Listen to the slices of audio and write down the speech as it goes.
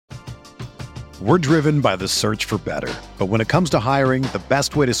We're driven by the search for better. But when it comes to hiring, the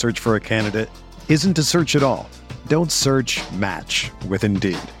best way to search for a candidate isn't to search at all. Don't search, match with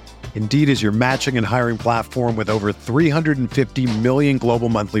Indeed. Indeed is your matching and hiring platform with over 350 million global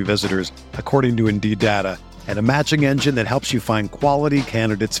monthly visitors, according to Indeed data, and a matching engine that helps you find quality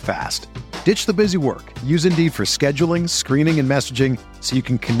candidates fast. Ditch the busy work. Use Indeed for scheduling, screening, and messaging so you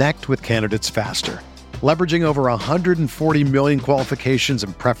can connect with candidates faster. Leveraging over 140 million qualifications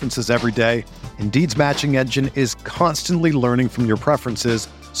and preferences every day, Indeed's matching engine is constantly learning from your preferences,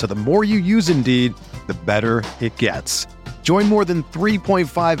 so the more you use Indeed, the better it gets. Join more than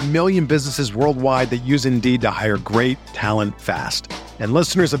 3.5 million businesses worldwide that use Indeed to hire great talent fast. And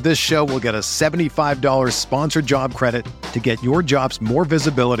listeners of this show will get a $75 sponsored job credit to get your jobs more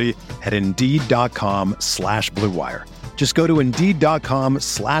visibility at Indeed.com/Blue Wire. Just go to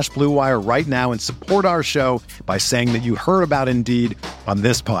Indeed.com/Blue Wire right now and support our show by saying that you heard about Indeed on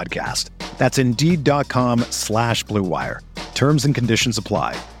this podcast. That's Indeed.com/Blue Wire. Terms and conditions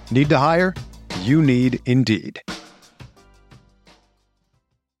apply. Need to hire? You need Indeed.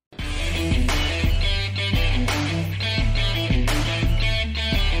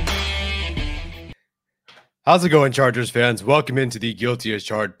 How's it going, Chargers fans? Welcome into the Guilty as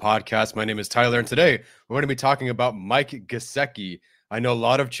Charged podcast. My name is Tyler, and today we're going to be talking about Mike Gesicki. I know a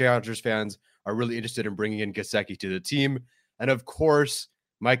lot of Chargers fans are really interested in bringing in Gesicki to the team, and of course,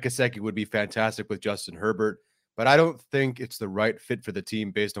 Mike Gesicki would be fantastic with Justin Herbert, but I don't think it's the right fit for the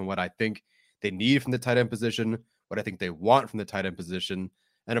team based on what I think they need from the tight end position, what I think they want from the tight end position,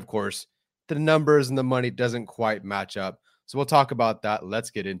 and of course, the numbers and the money doesn't quite match up. So we'll talk about that.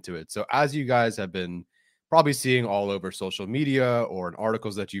 Let's get into it. So as you guys have been probably seeing all over social media or in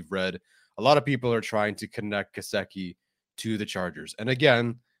articles that you've read, a lot of people are trying to connect Gesicki to the Chargers. And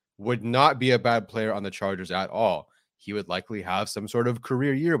again, would not be a bad player on the Chargers at all. He would likely have some sort of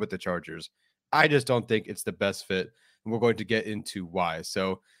career year with the Chargers. I just don't think it's the best fit, and we're going to get into why.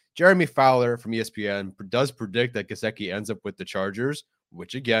 So Jeremy Fowler from ESPN does predict that Gesicki ends up with the Chargers,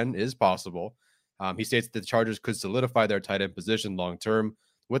 which again is possible. He states that the Chargers could solidify their tight end position long-term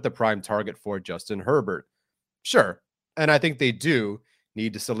with the prime target for Justin Herbert. Sure. And I think they do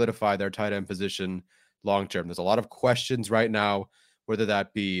need to solidify their tight end position long term. There's a lot of questions right now, whether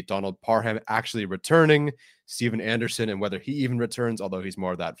that be Donald Parham actually returning, Steven Anderson, and whether he even returns, although he's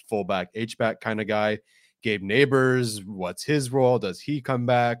more of that fullback, H-back kind of guy. Gabe Neighbors, what's his role? Does he come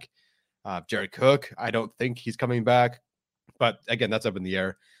back? Jared Cook, I don't think he's coming back. But again, that's up in the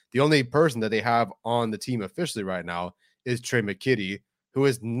air. The only person that they have on the team officially right now is Trey McKitty, who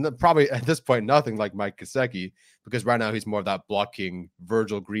is probably at this point nothing like Mike Gesicki, because right now he's more of that blocking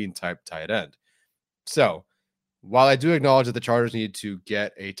Virgil Green type tight end. So while I do acknowledge that the Chargers need to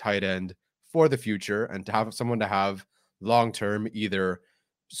get a tight end for the future and to have someone to have long-term, either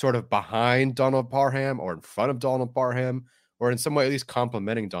sort of behind Donald Parham or in front of Donald Parham, or in some way at least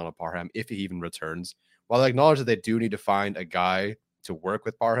complementing Donald Parham if he even returns, while I acknowledge that they do need to find a guy to work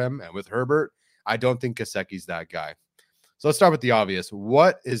with Parham and with Herbert, I don't think Gesicki's that guy. So let's start with the obvious.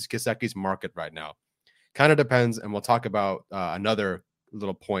 What is Gesicki's market right now? Kind of depends, and we'll talk about another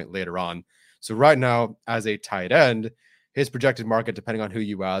little point later on. So right now, as a tight end, his projected market, depending on who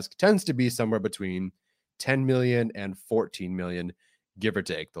you ask, tends to be somewhere between 10 million and 14 million, give or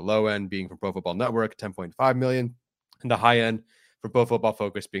take. The low end being from Pro Football Network, 10.5 million, and the high end for Pro Football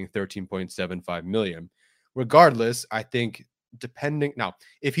Focus being 13.75 million. Regardless, I think now,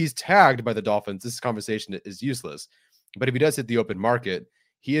 if he's tagged by the Dolphins, this conversation is useless. But if he does hit the open market,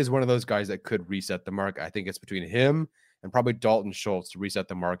 he is one of those guys that could reset the market. I think it's between him and probably Dalton Schultz to reset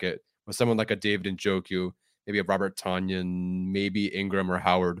the market, with someone like a David Njoku, maybe a Robert Tonyan, maybe Ingram or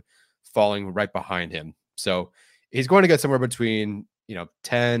Howard falling right behind him. So he's going to get somewhere between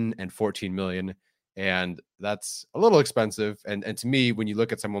 10 and 14 million. And that's a little expensive. And to me, when you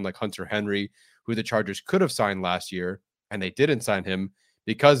look at someone like Hunter Henry, who the Chargers could have signed last year, and they didn't sign him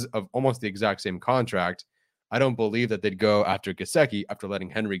because of almost the exact same contract, I don't believe that they'd go after Gesicki after letting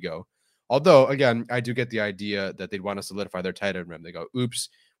Henry go. Although, again, I do get the idea that they'd want to solidify their tight end room. They go, oops,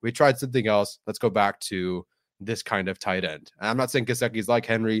 we tried something else. Let's go back to this kind of tight end. And I'm not saying Gesicki's like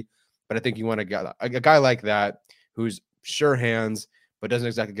Henry, but I think you want a guy like that who's sure hands, but doesn't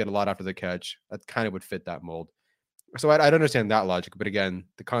exactly get a lot after the catch. That kind of would fit that mold. So I'd understand that logic. But again,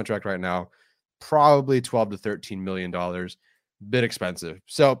 the contract right now, probably $12 to $13 million, bit expensive.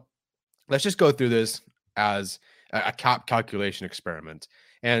 So let's just go through this as a cap calculation experiment.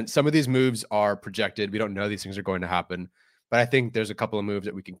 And some of these moves are projected. We don't know these things are going to happen, but I think there's a couple of moves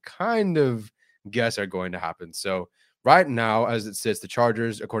that we can kind of guess are going to happen. So right now, as it sits, the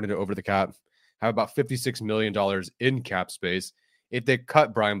Chargers, according to Over the Cap, have about $56 million in cap space. If they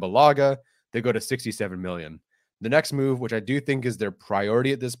cut Brian Bulaga, they go to 67 million. The next move, which I do think is their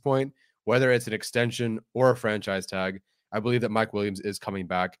priority at this point, whether it's an extension or a franchise tag, I believe that Mike Williams is coming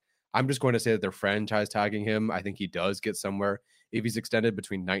back. I'm just going to say that they're franchise tagging him. I think he does get somewhere if he's extended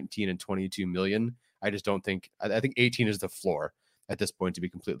between 19 and 22 million. I just don't think, I think 18 is the floor at this point, to be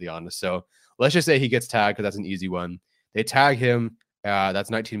completely honest. So let's just say he gets tagged because that's an easy one. They tag him. That's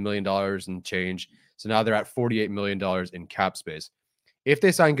 $19 million and change. So now they're at $48 million in cap space. If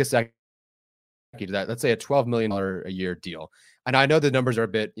they sign Gesicki to that, let's say a $12 million a year deal. And I know the numbers are a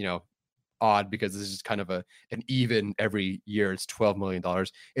bit, odd because this is kind of an even every year. It's $12 million.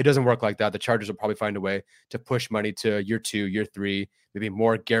 It doesn't work like that. The Chargers will probably find a way to push money to year 2, year 3, maybe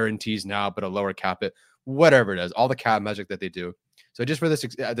more guarantees now, but a lower cap it, whatever it is, all the cap magic that they do. So just for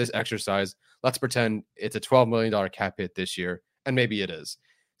this exercise, let's pretend it's a $12 million cap hit this year, and maybe it is.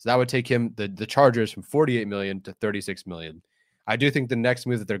 So that would take him, the Chargers, from 48 million to 36 million. I do think the next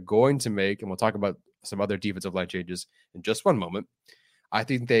move that they're going to make, and we'll talk about some other defensive line changes in just one moment, I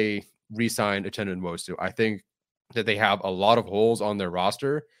think they re-signed Uchenna Nwosu. I think that they have a lot of holes on their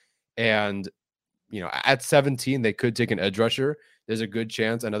roster, and at 17 they could take an edge rusher. There's a good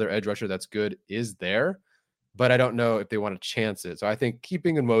chance another edge rusher that's good is there, but I don't know if they want to chance it. So I think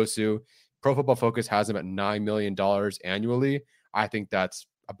keeping Nwosu, Pro Football Focus has him at $9 million annually. I think that's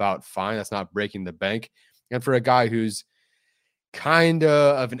about fine. That's not breaking the bank. And for a guy who's kind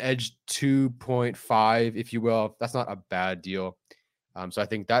of an edge 2.5, if you will, that's not a bad deal. So I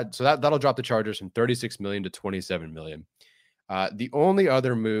think that'll drop the Chargers from 36 million to 27 million. The only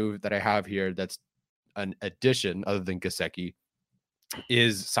other move that I have here that's an addition other than Gesicki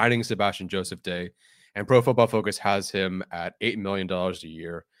is signing Sebastian Joseph Day, and Pro Football Focus has him at $8 million a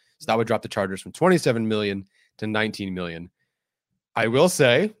year. So that would drop the Chargers from 27 million to 19 million. I will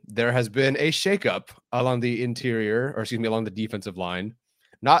say there has been a shakeup along the interior, or excuse me, along the defensive line,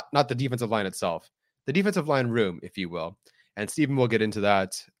 not the defensive line itself, the defensive line room, if you will. And Stephen will get into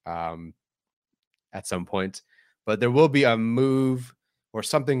that at some point. But there will be a move or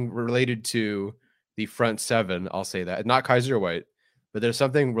something related to the front seven. I'll say that. Not Kaiser White, but there's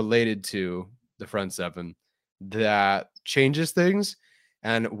something related to the front seven that changes things.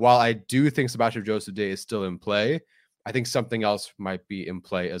 And while I do think Sebastian Joseph Day is still in play, I think something else might be in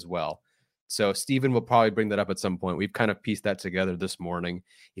play as well. So Stephen will probably bring that up at some point. We've kind of pieced that together this morning.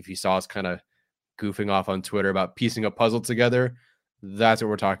 If you saw us kind of goofing off on Twitter about piecing a puzzle together, that's what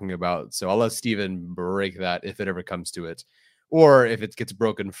we're talking about. So I'll let Steven break that if it ever comes to it. Or if it gets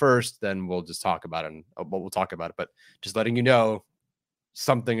broken first, then we'll just talk about it. And we'll talk about it. But just letting you know,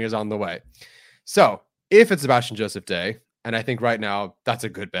 something is on the way. So if it's Sebastian Joseph Day, and I think right now that's a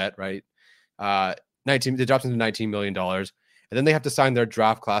good bet, right? It drops into $19 million. And then they have to sign their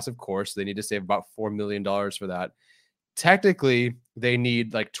draft class, of course. They need to save about $4 million for that. Technically, they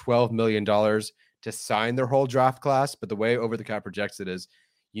need like $12 million to sign their whole draft class, but the way Over the Cap projects it is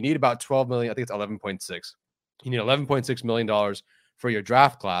you need about 12 million. I think it's 11.6. You need $11.6 million for your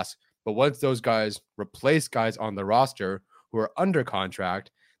draft class. But once those guys replace guys on the roster who are under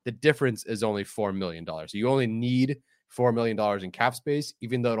contract, the difference is only $4 million. So you only need $4 million in cap space,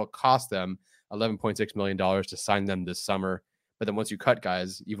 even though it'll cost them $11.6 million to sign them this summer. But then once you cut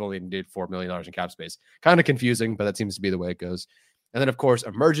guys, you've only needed $4 million in cap space. Kind of confusing, but that seems to be the way it goes. And then, of course,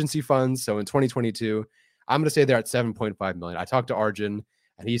 emergency funds. So in 2022, I'm going to say they're at $7.5 million. I talked to Arjun,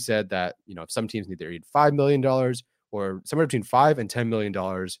 and he said that, if some teams need $5 million or somewhere between $5 and $10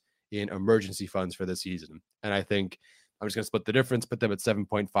 million in emergency funds for this season. And I think I'm just going to split the difference, put them at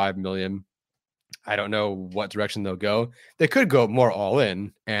 $7.5 million. I don't know what direction they'll go. They could go more all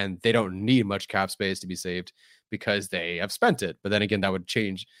in, and they don't need much cap space to be saved because they have spent it. But then again, that would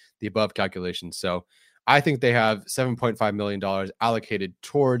change the above calculation. So I think they have $7.5 million allocated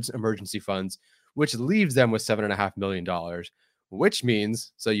towards emergency funds, which leaves them with $7.5 million, which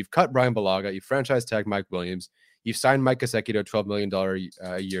means, so you've cut Brian Balaga, you franchise tag Mike Williams, you've signed Mike Gesicki to a $12 million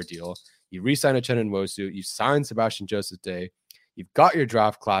a year deal, you re-signed Uchenna Nwosu, you signed Sebastian Joseph Day, you've got your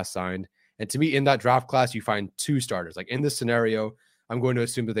draft class signed. And to me, in that draft class, you find 2 starters. Like in this scenario, I'm going to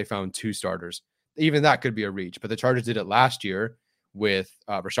assume that they found 2 starters. Even that could be a reach, but the Chargers did it last year with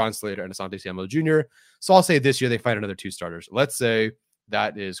Rashawn Slater and Asante Samuel Jr. So I'll say this year they find another 2 starters. Let's say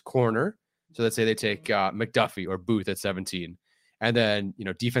that is corner. So let's say they take McDuffie or Booth at 17. And then,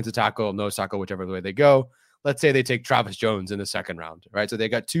 defensive tackle, nose tackle, whichever way they go. Let's say they take Travis Jones in the second round, right? So they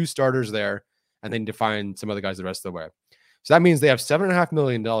got 2 starters there, and then define some other guys the rest of the way. So that means they have $7.5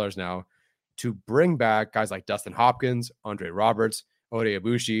 million now to bring back guys like Dustin Hopkins, Andre Roberts, Ode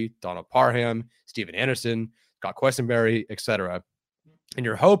Abushi, Donald Parham, Steven Anderson, Scott Questenberry, etc. And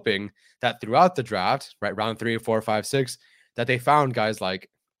you're hoping that throughout the draft, right, round 3, 4, 5, 6, that they found guys like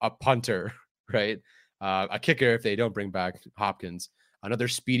a punter, right? A kicker if they don't bring back Hopkins, another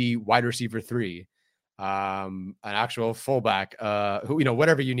speedy wide receiver 3, an actual fullback, who,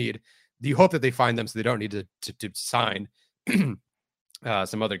 whatever you need. You hope that they find them so they don't need to sign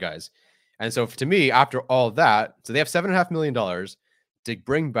some other guys. And so to me, after all that, so they have $7.5 million to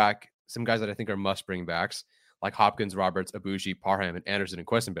bring back some guys that I think are must bring backs, like Hopkins, Roberts, Abushi, Parham, and Anderson and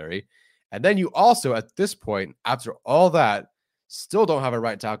Questenberry. And then you also, at this point, after all that, still don't have a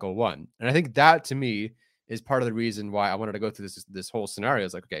right tackle one. And I think that, to me, is part of the reason why I wanted to go through this whole scenario.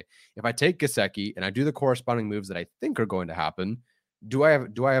 It's like, okay, if I take Gesicki and I do the corresponding moves that I think are going to happen, do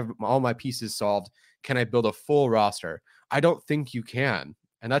I have all my pieces solved? Can I build a full roster? I don't think you can.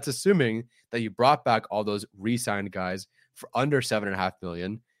 And that's assuming that you brought back all those re-signed guys for under $7.5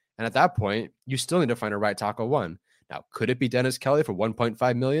 million. And at that point, you still need to find a right tackle one. Now, could it be Dennis Kelly for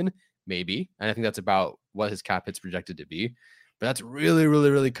 $1.5 million? Maybe. And I think that's about what his cap hit's projected to be. But that's really, really,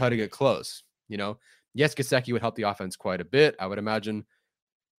 really cutting it close. Yes, Gesicki would help the offense quite a bit, I would imagine.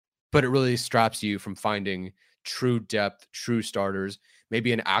 But it really straps you from finding true depth, true starters,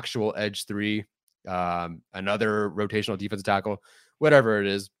 maybe an actual edge 3, another rotational defensive tackle, whatever it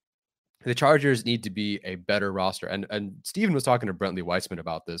is. The Chargers need to be a better roster. And Steven was talking to Brentley Weissman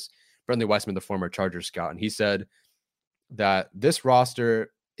about this. Brentley Weissman, the former Chargers scout, and he said that this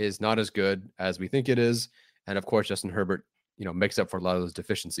roster is not as good as we think it is. And of course, Justin Herbert, makes up for a lot of those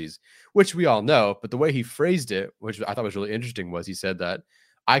deficiencies, which we all know. But the way he phrased it, which I thought was really interesting, was he said that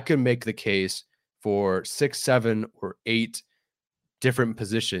I could make the case for 6, 7, or 8 different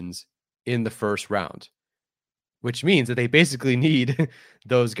positions in the first round, which means that they basically need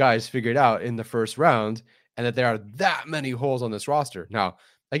those guys figured out in the first round, and that there are that many holes on this roster. Now,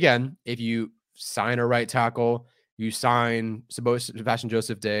 again, if you sign a right tackle, you sign Sebastian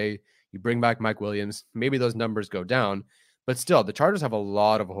Joseph Day, you bring back Mike Williams, maybe those numbers go down, but still, the Chargers have a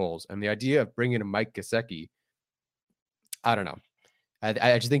lot of holes, and the idea of bringing in Mike Gesicki, I don't know.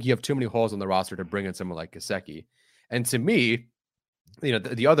 I just think you have too many holes on the roster to bring in someone like Gesicki. And to me,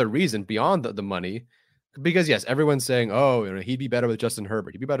 the other reason beyond the money, because yes, everyone's saying, oh, he'd be better with Justin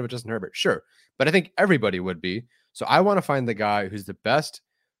Herbert. He'd be better with Justin Herbert. Sure. But I think everybody would be. So I want to find the guy who's the best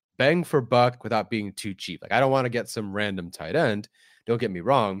bang for buck without being too cheap. Like, I don't want to get some random tight end. Don't get me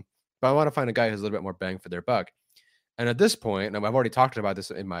wrong. But I want to find a guy who's a little bit more bang for their buck. And at this point, and I've already talked about this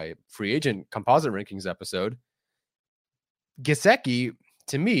in my free agent composite rankings episode, Gesicki,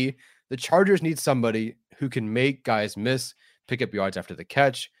 to me, the Chargers need somebody who can make guys miss, pick up yards after the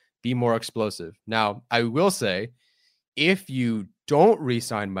catch, be more explosive. Now, I will say, if you don't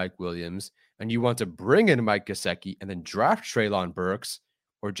re-sign Mike Williams and you want to bring in Mike Gesicki and then draft Treylon Burks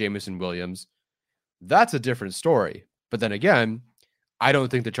or Jameson Williams, that's a different story. But then again, I don't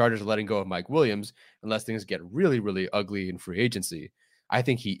think the Chargers are letting go of Mike Williams unless things get really, really ugly in free agency. I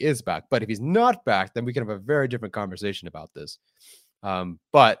think he is back. But if he's not back, then we can have a very different conversation about this.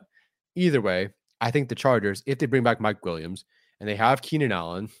 But either way, I think the Chargers, if they bring back Mike Williams and they have Keenan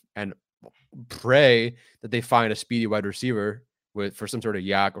Allen, and pray that they find a speedy wide receiver for some sort of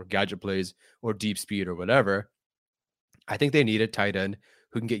yak or gadget plays or deep speed or whatever, I think they need a tight end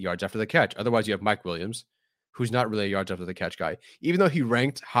who can get yards after the catch. Otherwise, you have Mike Williams, who's not really a yards after the catch guy. Even though he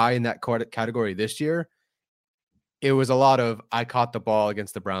ranked high in that category this year, it was a lot of, I caught the ball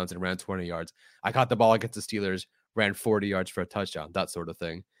against the Browns and ran 20 yards. I caught the ball against the Steelers, ran 40 yards for a touchdown, that sort of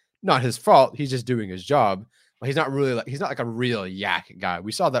thing. Not his fault. He's just doing his job. But he's not like a real yak guy.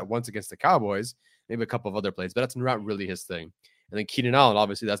 We saw that once against the Cowboys, maybe a couple of other plays, but that's not really his thing. And then Keenan Allen,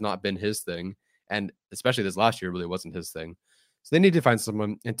 obviously, that's not been his thing. And especially this last year really wasn't his thing. So they need to find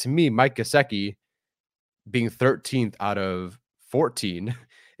someone. And to me, Mike Gesicki being 13th out of 14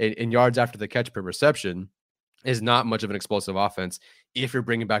 in yards after the catch per reception is not much of an explosive offense if you're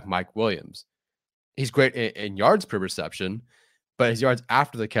bringing back Mike Williams. He's great in yards per reception, but his yards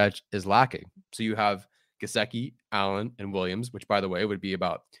after the catch is lacking. So you have Gesicki, Allen, and Williams, which, by the way, would be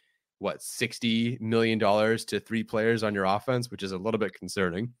about, $60 million to 3 players on your offense, which is a little bit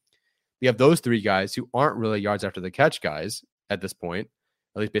concerning. You have those 3 guys who aren't really yards after the catch guys at this point,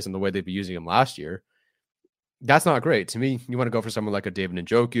 at least based on the way they've been using them last year. That's not great. To me, you want to go for someone like a David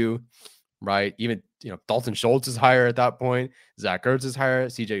Njoku, right? Even, Dalton Schultz is higher at that point. Zach Ertz is higher.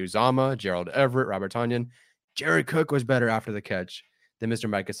 CJ Uzama, Gerald Everett, Robert Tonyan. Jared Cook was better after the catch than Mr.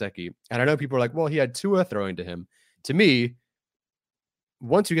 Mike Gesicki. And I know people are like, well, he had Tua throwing to him. To me,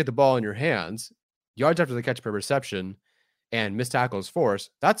 once you get the ball in your hands, yards after the catch per reception and missed tackles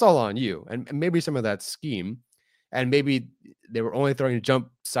force, that's all on you. And maybe some of that scheme. And maybe they were only throwing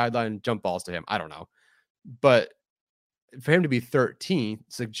sideline jump balls to him. I don't know. But for him to be 13th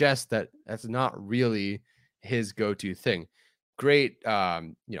suggests that that's not really his go-to thing. great,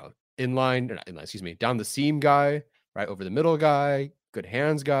 inline, or not inline, excuse me, down the seam guy, right over the middle guy, good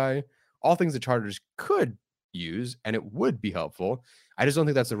hands guy, all things the Chargers could use, and it would be helpful. I just don't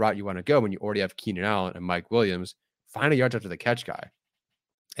think that's the route you want to go when you already have Keenan Allen and Mike Williams. Find a yards after the catch guy.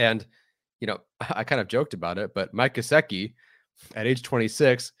 And, I kind of joked about it, but Mike Gesicki at age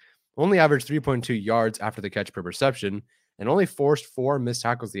 26 only averaged 3.2 yards after the catch per reception and only forced 4 missed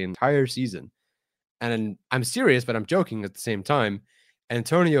tackles the entire season. And I'm serious, but I'm joking at the same time.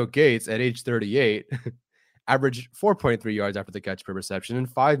 Antonio Gates at age 38 averaged 4.3 yards after the catch per reception and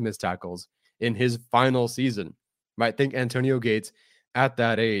 5 missed tackles in his final season. Might think Antonio Gates at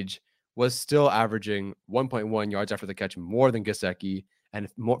that age was still averaging 1.1 yards after the catch more than Gesicki and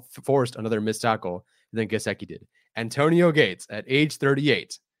forced another missed tackle than Gesicki did. Antonio Gates at age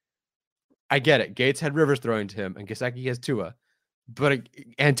 38. I get it. Gates had Rivers throwing to him and Gesicki has Tua. But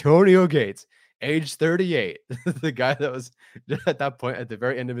Antonio Gates, age 38, the guy that was at that point at the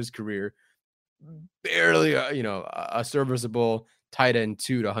very end of his career, barely, a serviceable tight end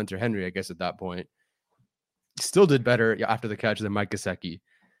 2 to Hunter Henry, I guess, at that point, still did better after the catch than Mike Gesicki.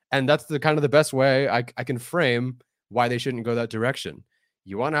 And that's the kind of the best way I can frame why they shouldn't go that direction.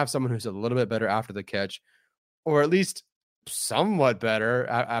 You want to have someone who's a little bit better after the catch, or at least somewhat better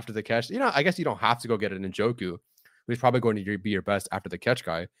after the catch. I guess you don't have to go get an Njoku, who's probably going to be your best after the catch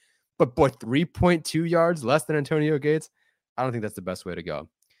guy. But boy, 3.2 yards less than Antonio Gates, I don't think that's the best way to go.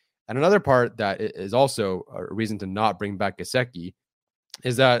 And another part that is also a reason to not bring back Gesicki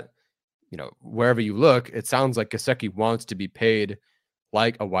is that, wherever you look, it sounds like Gesicki wants to be paid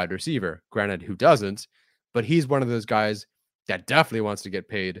like a wide receiver. Granted, who doesn't? But he's one of those guys that definitely wants to get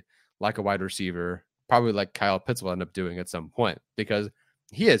paid like a wide receiver, probably like Kyle Pitts will end up doing at some point, because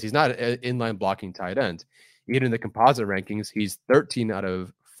he's not an inline blocking tight end. Even in the composite rankings, he's 13 out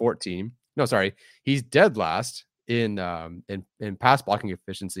of 14. No, sorry, he's dead last in pass blocking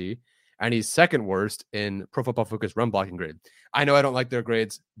efficiency, and he's second worst in Pro Football Focus run blocking grade. I know I don't like their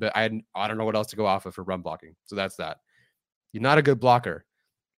grades, but I don't know what else to go off of for run blocking. So that's that. You're not a good blocker.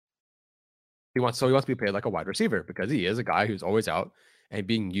 He wants to be paid like a wide receiver because he is a guy who's always out and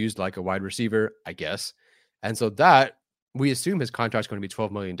being used like a wide receiver, I guess. And so that we assume his contract's going to be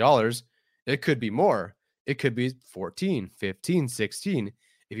 $12 million. It could be more. It could be 14, 15, 16.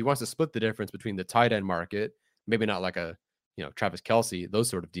 If he wants to split the difference between the tight end market, maybe not like a, Travis Kelce, those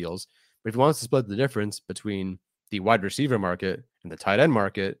sort of deals. But if he wants to split the difference between the wide receiver market and the tight end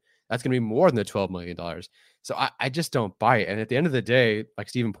market, that's going to be more than the $12 million. So I just don't buy it. And at the end of the day, like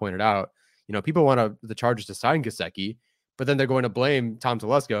Steven pointed out, people want the Chargers to sign Gesicki, but then they're going to blame Tom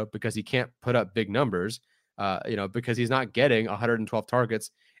Telesco because he can't put up big numbers, because he's not getting 112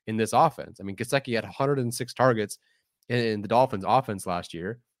 targets in this offense. I mean, Gesicki had 106 targets in the Dolphins offense last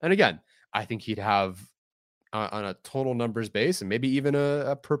year. And again, I think he'd have on a total numbers base and maybe even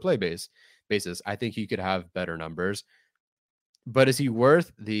a per play basis, I think he could have better numbers. But is he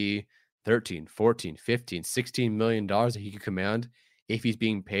worth the 13, 14, 15, $16 million that he could command if he's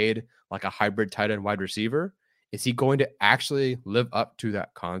being paid like a hybrid tight end wide receiver? Is he going to actually live up to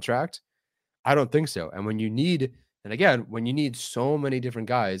that contract? I don't think so. And when you need so many different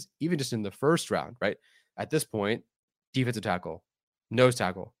guys, even just in the first round, right? At this point, defensive tackle, nose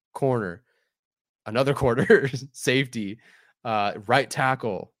tackle, corner, another corner, safety, right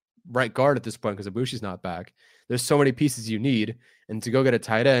tackle, right guard at this point because Ibushi's not back. There's so many pieces you need. And to go get a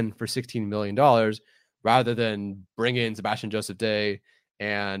tight end for $16 million rather than bring in Sebastian Joseph Day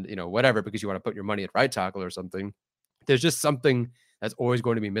and, whatever, because you want to put your money at right tackle or something, there's just something that's always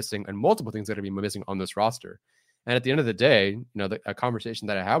going to be missing and multiple things that are going to be missing on this roster. And at the end of the day, a conversation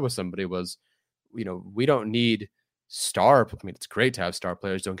that I had with somebody was, we don't need it's great to have star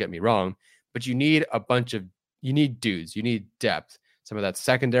players, don't get me wrong, but you need you need dudes, you need depth. Some of that's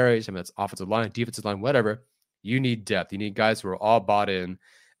secondary, some of that's offensive line, defensive line, whatever. You need depth. You need guys who are all bought in.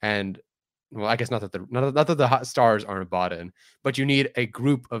 And well, I guess not that the hot stars aren't bought in, but you need a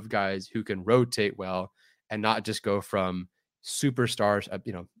group of guys who can rotate well and not just go from superstars.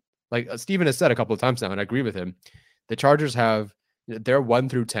 Like Steven has said a couple of times now, and I agree with him. The Chargers have their 1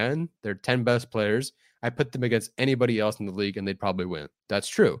 through 10, their 10 best players. I put them against anybody else in the league, and they'd probably win. That's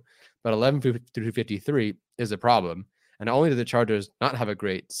true. But 11 through 53 is a problem. And not only do the Chargers not have a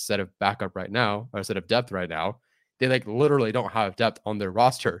great set of backup right now, or a set of depth right now, they literally don't have depth on their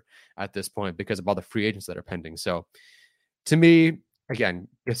roster at this point because of all the free agents that are pending. So to me, again,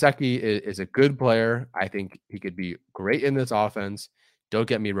 Gesicki is a good player. I think he could be great in this offense. Don't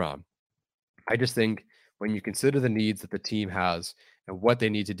get me wrong. I just think when you consider the needs that the team has and what they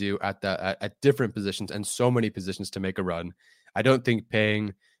need to do at different positions and so many positions to make a run, I don't think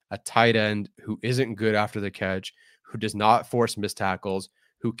paying a tight end who isn't good after the catch, who does not force missed tackles,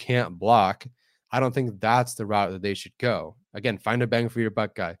 who can't block. I don't think that's the route that they should go. Again, find a bang for your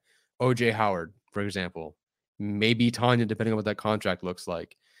buck guy. OJ Howard, for example, maybe Tanya, depending on what that contract looks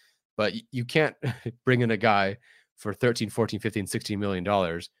like. But you can't bring in a guy for 13, 14, 15, 16 million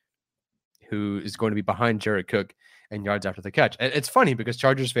dollars who is going to be behind Jared Cook and yards after the catch. And it's funny because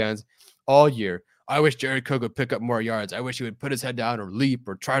Chargers fans all year, I wish Jared Cook would pick up more yards. I wish he would put his head down or leap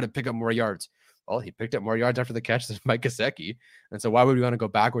or try to pick up more yards. Well, he picked up more yards after the catch than Mike Gesicki. And so why would we want to go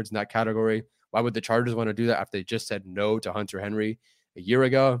backwards in that category? Why would the Chargers want to do that after they just said no to Hunter Henry a year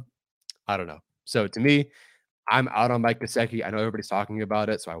ago? I don't know. So to me, I'm out on Mike Gesicki. I know everybody's talking about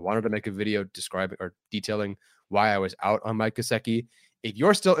it, so I wanted to make a video describing or detailing why I was out on Mike Gesicki. If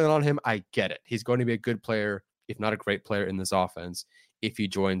you're still in on him, I get it. He's going to be a good player, if not a great player in this offense, if he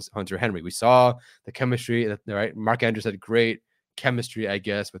joins Hunter Henry. We saw the chemistry, right? Mark Andrews had great chemistry, I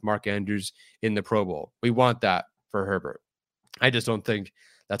guess, with Mark Andrews in the Pro Bowl. We want that for Herbert. I just don't think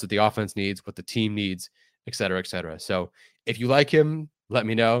that's what the offense needs, what the team needs, et cetera, et cetera. So if you like him, let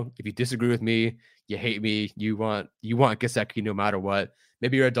me know. If you disagree with me, you hate me, you want Gesicki no matter what.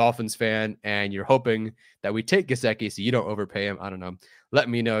 Maybe you're a Dolphins fan and you're hoping that we take Gesicki so you don't overpay him. I don't know. Let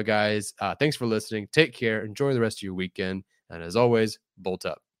me know, guys. Thanks for listening. Take care. Enjoy the rest of your weekend. And as always, bolt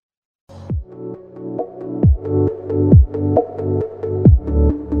up.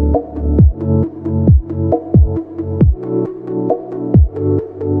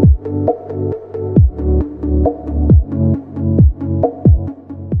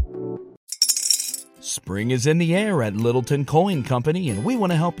 Spring is in the air at Littleton Coin Company, and we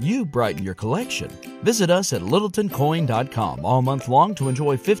want to help you brighten your collection. Visit us at littletoncoin.com all month long to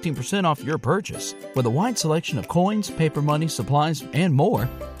enjoy 15% off your purchase. With a wide selection of coins, paper money, supplies, and more,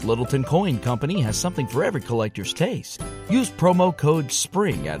 Littleton Coin Company has something for every collector's taste. Use promo code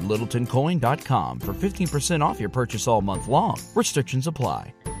SPRING at littletoncoin.com for 15% off your purchase all month long. Restrictions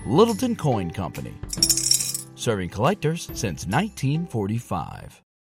apply. Littleton Coin Company. Serving collectors since 1945.